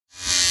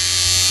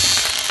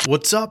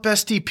What's up,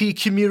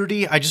 SDP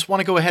community? I just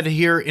want to go ahead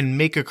here and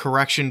make a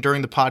correction.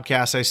 During the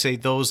podcast, I say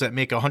those that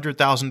make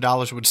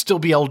 $100,000 would still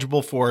be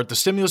eligible for the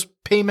stimulus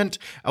payment.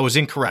 I was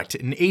incorrect.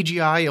 An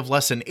AGI of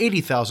less than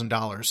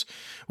 $80,000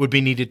 would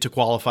be needed to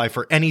qualify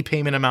for any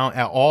payment amount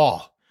at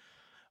all.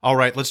 All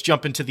right, let's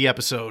jump into the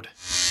episode.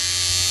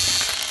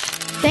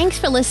 Thanks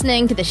for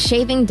listening to the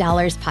Shaving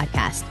Dollars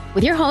podcast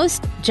with your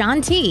host,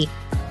 John T.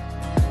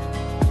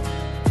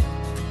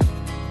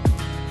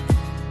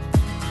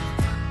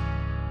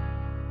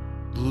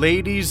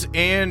 Ladies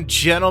and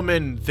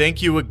gentlemen,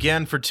 thank you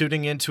again for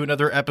tuning in to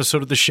another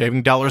episode of the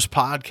Shaving Dollars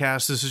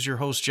podcast. This is your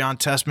host, John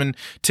Tessman.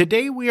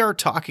 Today we are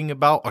talking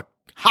about a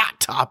hot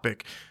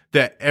topic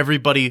that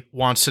everybody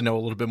wants to know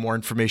a little bit more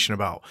information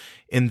about,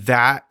 and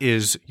that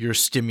is your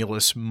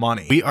stimulus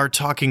money. We are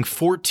talking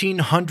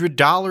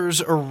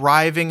 $1,400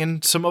 arriving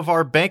in some of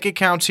our bank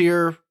accounts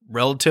here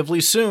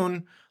relatively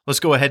soon. Let's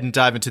go ahead and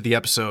dive into the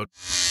episode.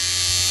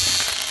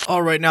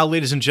 All right, now,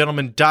 ladies and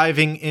gentlemen,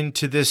 diving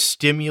into this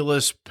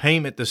stimulus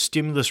payment, the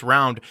stimulus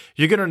round,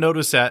 you're going to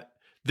notice that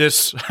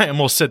this, I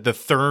almost said the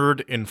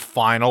third and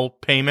final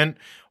payment.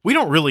 We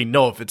don't really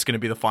know if it's going to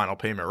be the final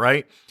payment,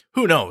 right?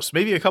 Who knows?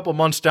 Maybe a couple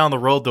months down the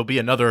road, there'll be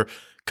another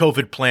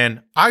COVID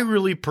plan. I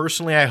really,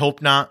 personally, I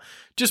hope not,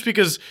 just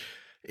because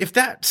if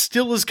that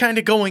still is kind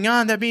of going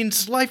on, that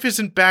means life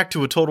isn't back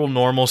to a total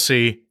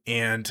normalcy.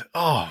 And,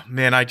 oh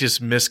man, I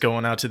just miss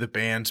going out to the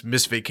bands,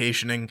 miss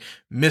vacationing,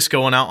 miss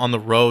going out on the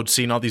road,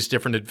 seeing all these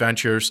different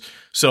adventures.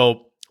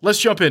 So let's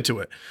jump into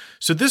it.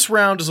 So this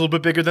round is a little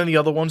bit bigger than the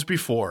other ones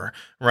before,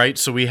 right?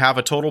 So we have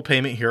a total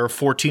payment here of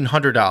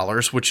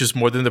 $1,400, which is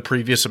more than the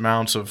previous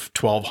amounts of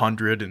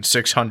 $1,200 and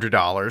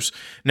 $600.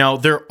 Now,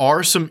 there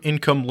are some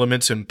income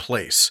limits in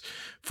place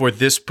for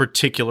this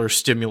particular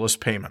stimulus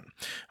payment.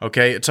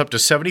 Okay, it's up to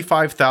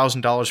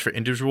 $75,000 for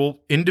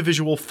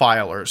individual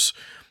filers.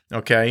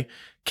 Okay,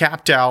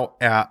 capped out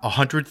at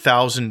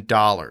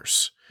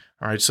 $100,000.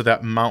 All right, so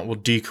that amount will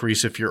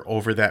decrease if you're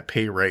over that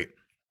pay rate.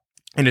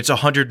 And it's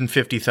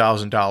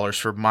 $150,000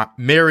 for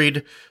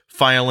married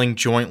filing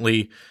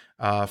jointly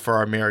for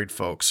our married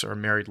folks or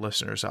married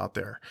listeners out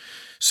there.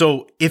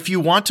 So if you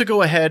want to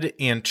go ahead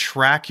and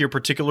track your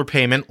particular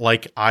payment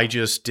like I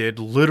just did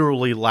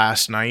literally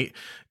last night,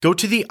 go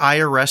to the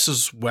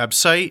IRS's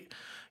website.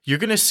 You're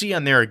going to see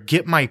on there a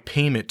Get My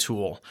Payment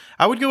tool.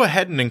 I would go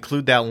ahead and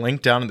include that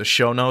link down in the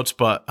show notes,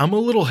 but I'm a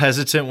little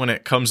hesitant when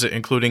it comes to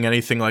including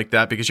anything like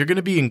that because you're going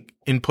to be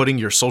inputting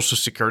your social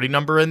security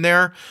number in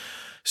there.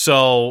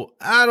 So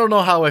I don't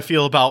know how I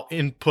feel about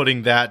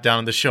inputting that down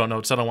in the show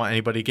notes. I don't want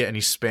anybody to get any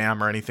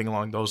spam or anything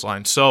along those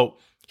lines. So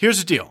here's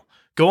the deal.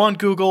 Go on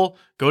Google,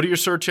 go to your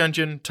search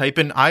engine, type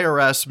in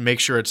IRS, make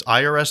sure it's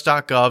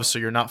irs.gov so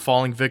you're not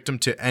falling victim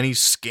to any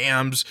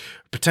scams,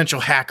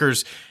 potential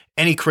hackers,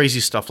 any crazy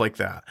stuff like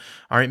that.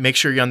 All right, make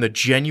sure you're on the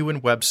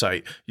genuine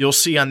website. You'll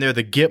see on there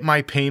the Get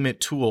My Payment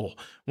tool.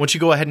 Once you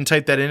go ahead and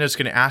type that in, it's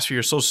going to ask for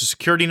your social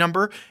security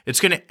number. It's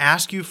going to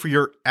ask you for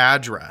your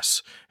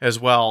address as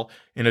well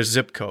in a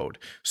zip code.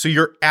 So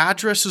your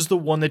address is the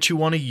one that you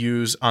want to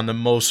use on the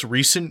most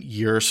recent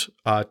year's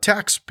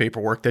tax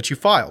paperwork that you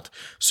filed.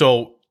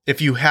 So if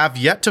you have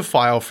yet to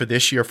file for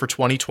this year, for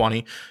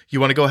 2020, you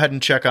want to go ahead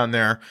and check on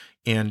there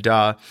and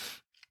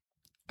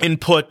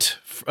input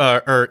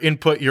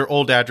your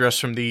old address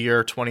from the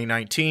year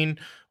 2019.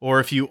 Or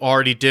if you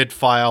already did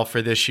file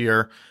for this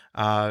year,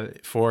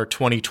 for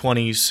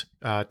 2020's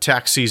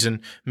tax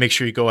season, make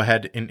sure you go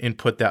ahead and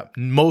input that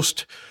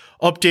most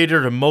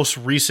updated or most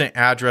recent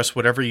address,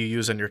 whatever you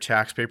use on your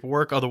tax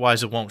paperwork.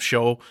 Otherwise, it won't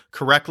show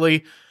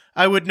correctly.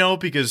 I would know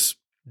because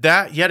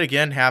that yet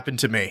again happened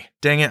to me.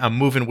 Dang it, I'm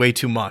moving way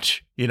too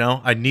much.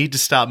 I need to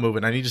stop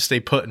moving. I need to stay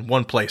put in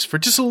one place for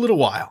just a little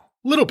while,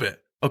 a little bit.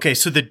 Okay,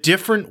 so the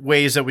different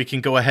ways that we can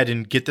go ahead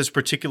and get this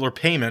particular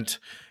payment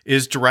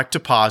is direct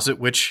deposit,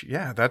 which,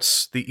 yeah,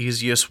 that's the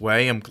easiest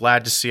way. I'm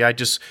glad to see I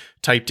just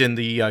typed in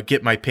the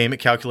Get My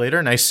Payment calculator,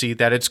 and I see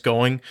that it's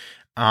going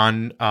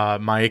on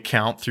my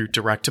account through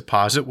direct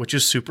deposit, which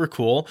is super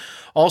cool.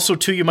 Also,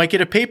 too, you might get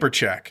a paper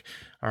check.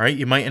 All right,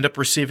 you might end up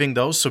receiving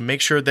those, so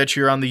make sure that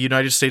you're on the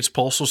United States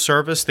Postal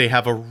Service. They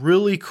have a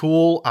really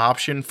cool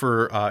option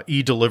for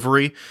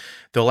e-delivery.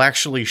 They'll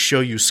actually show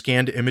you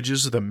scanned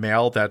images of the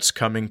mail that's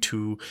coming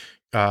to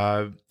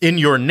in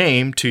your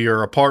name to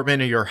your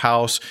apartment or your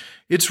house.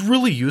 It's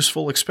really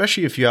useful,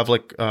 especially if you have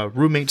like a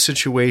roommate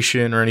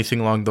situation or anything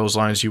along those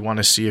lines. You want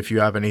to see if you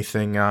have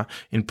anything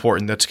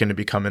important that's going to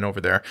be coming over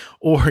there.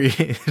 Or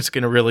it's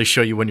going to really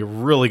show you when you're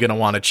really going to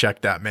want to check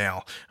that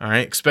mail. All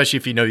right. Especially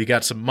if you know you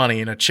got some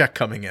money and a check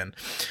coming in.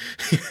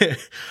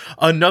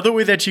 Another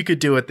way that you could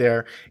do it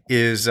there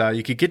is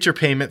you could get your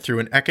payment through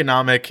an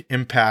economic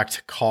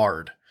impact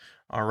card.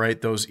 All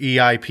right, those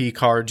EIP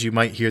cards, you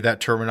might hear that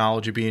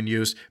terminology being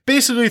used.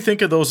 Basically,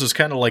 think of those as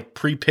kind of like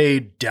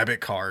prepaid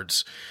debit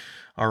cards.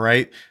 All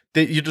right,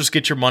 you just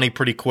get your money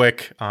pretty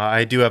quick.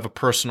 I do have a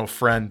personal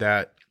friend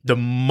that the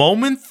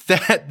moment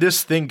that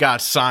this thing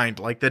got signed,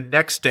 like the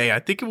next day, I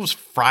think it was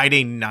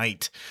Friday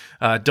night.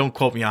 Don't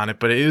quote me on it,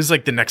 but it was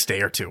like the next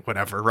day or two,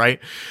 whatever, right?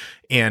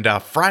 And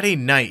Friday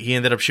night, he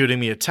ended up shooting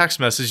me a text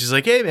message. He's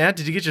like, hey, man,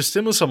 did you get your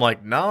stimulus? I'm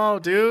like, no,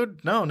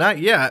 dude, no, not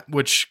yet,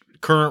 which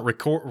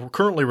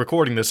currently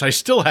recording this, I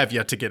still have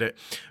yet to get it.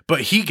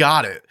 But he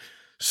got it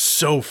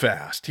so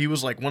fast. He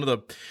was like one of the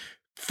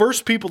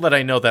first people that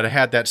I know that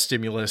had that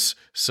stimulus.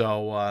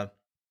 So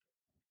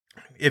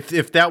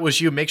if that was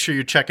you, make sure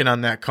you're checking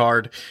on that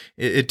card.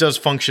 It does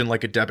function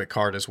like a debit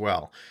card as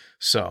well.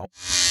 So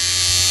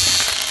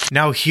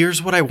now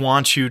here's what I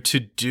want you to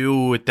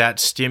do with that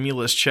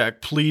stimulus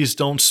check. Please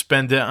don't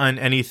spend it on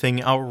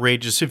anything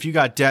outrageous. If you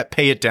got debt,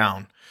 pay it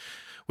down.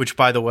 Which,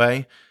 by the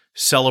way,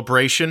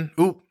 celebration.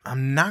 Ooh,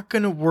 I'm not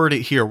going to word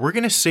it here. We're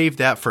going to save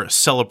that for a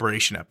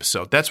celebration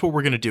episode. That's what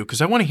we're going to do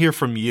because I want to hear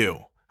from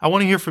you. I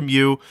want to hear from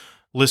you,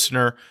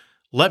 listener.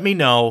 Let me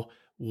know,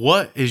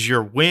 what is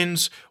your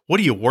wins? What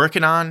are you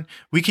working on?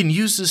 We can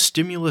use this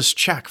stimulus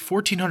check,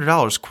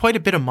 $1,400, quite a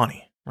bit of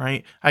money,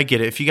 right? I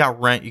get it. If you got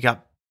rent, you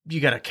got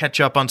to catch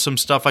up on some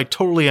stuff. I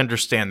totally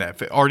understand that.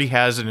 If it already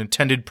has an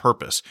intended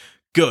purpose,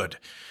 good.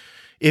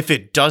 If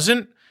it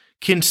doesn't,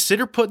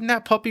 consider putting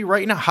that puppy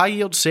right in a high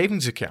yield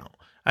savings account.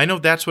 I know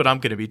that's what I'm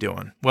going to be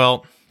doing.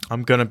 Well,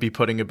 I'm going to be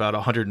putting about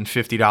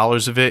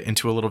 $150 of it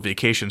into a little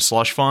vacation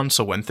slush fund.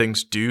 So when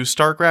things do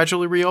start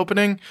gradually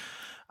reopening,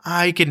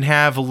 I can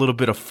have a little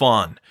bit of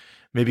fun.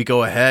 Maybe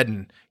go ahead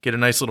and get a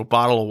nice little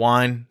bottle of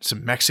wine,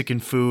 some Mexican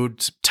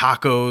food, some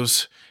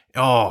tacos.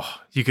 Oh,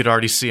 you could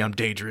already see I'm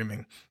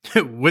daydreaming.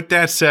 With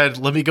that said,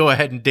 let me go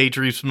ahead and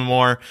daydream some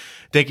more.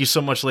 Thank you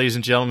so much, ladies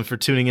and gentlemen, for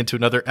tuning into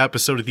another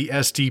episode of the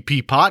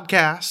STP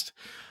Podcast.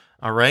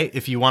 All right.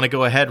 If you want to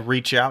go ahead,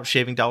 reach out,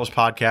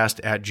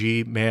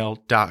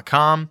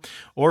 shavingdollarspodcast@gmail.com,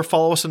 or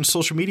follow us on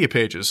social media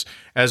pages.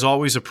 As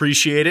always,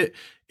 appreciate it.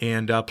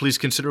 And please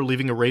consider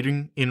leaving a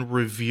rating and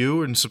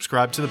review and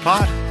subscribe to the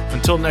pod.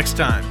 Until next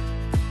time.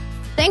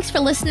 Thanks for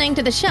listening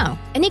to the show.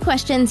 Any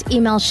questions,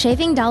 email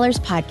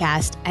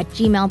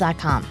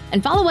shavingdollarspodcast@gmail.com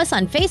and follow us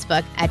on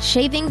Facebook at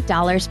Shaving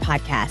Dollars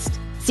Podcast.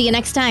 See you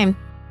next time.